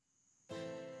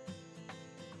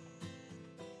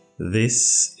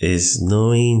This is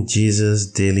Knowing Jesus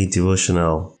Daily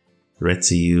Devotional, read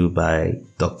to you by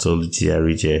Dr.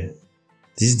 Arije.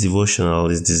 This devotional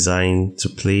is designed to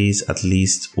place at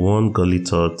least one godly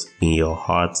thought in your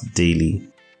heart daily.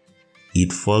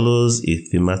 It follows a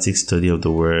thematic study of the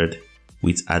Word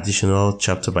with additional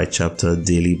chapter-by-chapter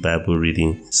daily Bible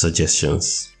reading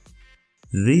suggestions.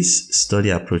 These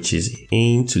study approaches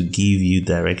aim to give you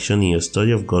direction in your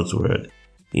study of God's Word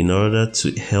in order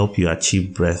to help you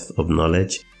achieve breadth of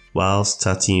knowledge while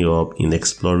starting you up in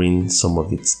exploring some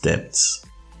of its depths.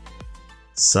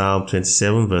 Psalm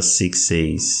 27 verse 6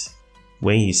 says,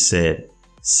 "When you said,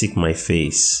 'Seek my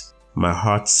face,' my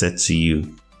heart said to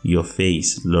you, 'Your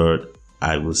face, Lord,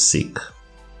 I will seek.'"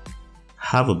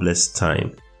 Have a blessed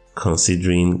time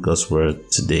considering God's Word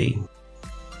today.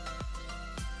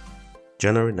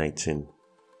 January 19.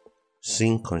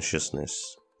 Sin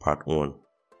Consciousness, Part 1.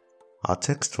 Our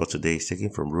text for today is taken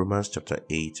from Romans chapter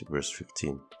 8 verse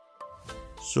 15.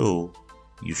 "So,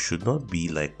 you should not be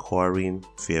like cowering,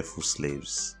 fearful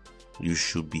slaves. You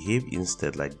should behave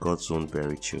instead like God's own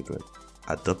very children,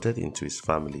 adopted into His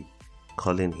family,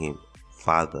 calling Him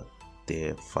Father,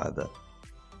 dear Father."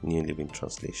 New Living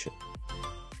Translation.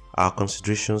 Our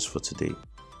considerations for today.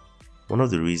 One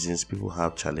of the reasons people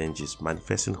have challenges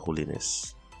manifesting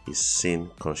holiness is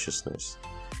sin consciousness.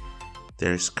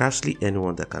 There is scarcely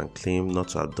anyone that can claim not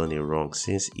to have done a wrong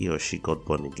since he or she got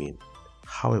born again.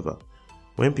 However,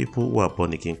 when people who are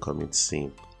born again commit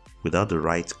sin without the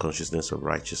right consciousness of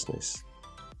righteousness,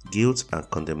 guilt and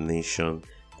condemnation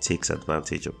takes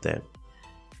advantage of them.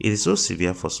 It is so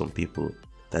severe for some people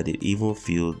that they even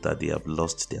feel that they have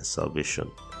lost their salvation.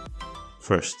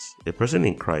 First, a person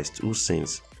in Christ who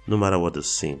sins, no matter what the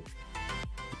sin,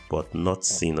 but not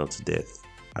sin unto death,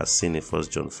 as seen in 1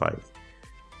 John 5,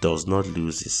 does not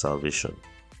lose his salvation.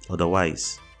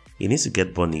 Otherwise, he needs to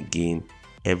get born again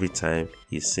every time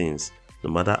he sins,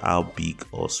 no matter how big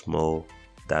or small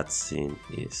that sin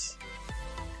is.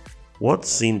 What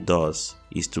sin does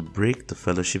is to break the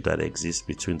fellowship that exists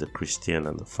between the Christian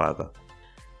and the Father.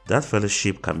 That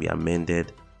fellowship can be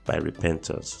amended by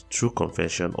repentance through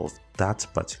confession of that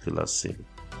particular sin.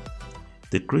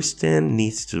 The Christian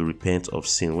needs to repent of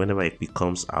sin whenever he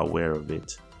becomes aware of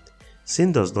it.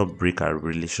 Sin does not break our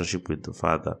relationship with the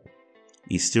Father.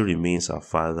 He still remains our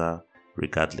Father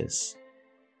regardless.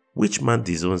 Which man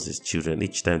disowns his children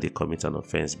each time they commit an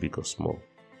offense, big or small?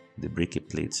 They break a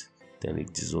plate, then he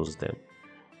disowns them.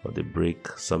 Or they break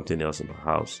something else in the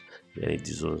house, then he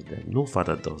disowns them. No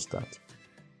father does that.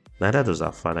 Neither does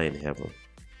our Father in heaven.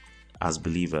 As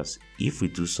believers, if we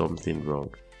do something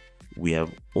wrong, we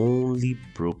have only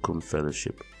broken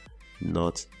fellowship,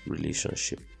 not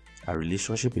relationship. Our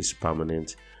relationship is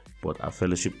permanent, but our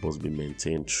fellowship must be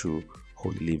maintained through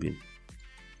holy living.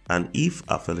 And if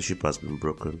our fellowship has been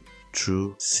broken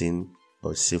through sin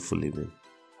or sinful living,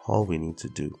 all we need to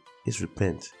do is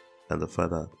repent, and the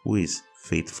Father, who is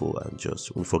faithful and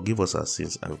just, will forgive us our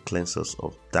sins and cleanse us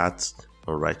of that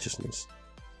unrighteousness.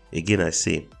 Again I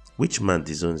say, which man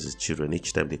disowns his children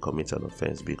each time they commit an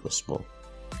offense, big or small?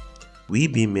 We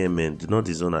being mere men do not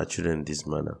disown our children in this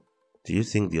manner. Do you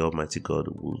think the Almighty God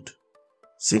would?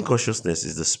 Sin consciousness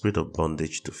is the spirit of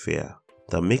bondage to fear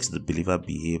that makes the believer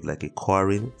behave like a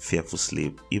cowering, fearful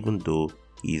slave even though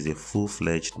he is a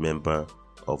full-fledged member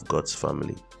of God's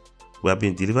family. We have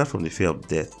been delivered from the fear of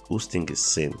death, whose sting is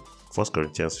sin. 1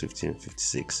 Corinthians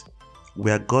 15:56.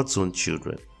 We are God's own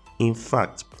children. In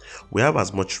fact, we have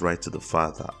as much right to the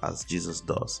Father as Jesus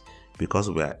does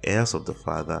because we are heirs of the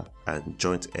Father and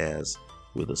joint heirs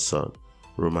with the Son.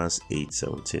 Romans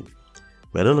 8:17.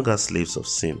 We are no longer slaves of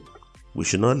sin. We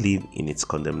should not live in its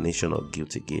condemnation or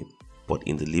guilt again, but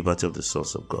in the liberty of the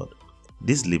sons of God.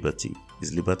 This liberty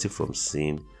is liberty from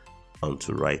sin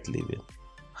unto right living.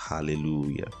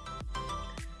 Hallelujah.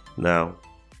 Now,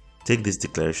 take this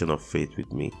declaration of faith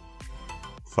with me.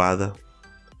 Father,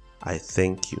 I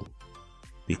thank you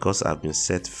because I've been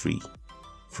set free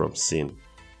from sin.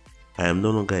 I am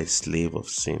no longer a slave of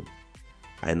sin.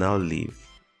 I now live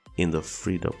in the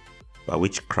freedom by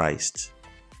which Christ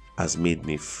has made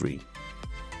me free.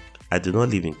 I do not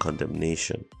live in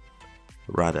condemnation.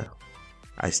 Rather,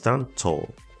 I stand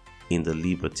tall in the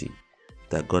liberty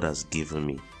that God has given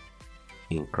me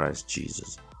in Christ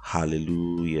Jesus.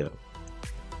 Hallelujah.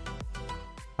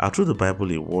 Our Through the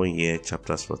Bible in 1 Year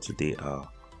chapters for today are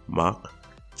Mark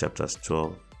chapters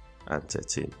 12 and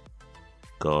 13.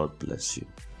 God bless you.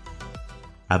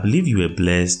 I believe you were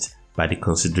blessed by the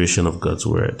consideration of God's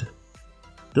Word.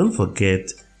 Don't forget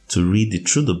to read the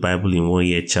Through the Bible in 1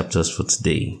 Year chapters for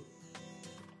today.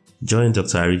 Join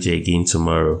Dr. Arije again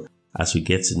tomorrow as we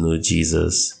get to know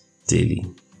Jesus daily.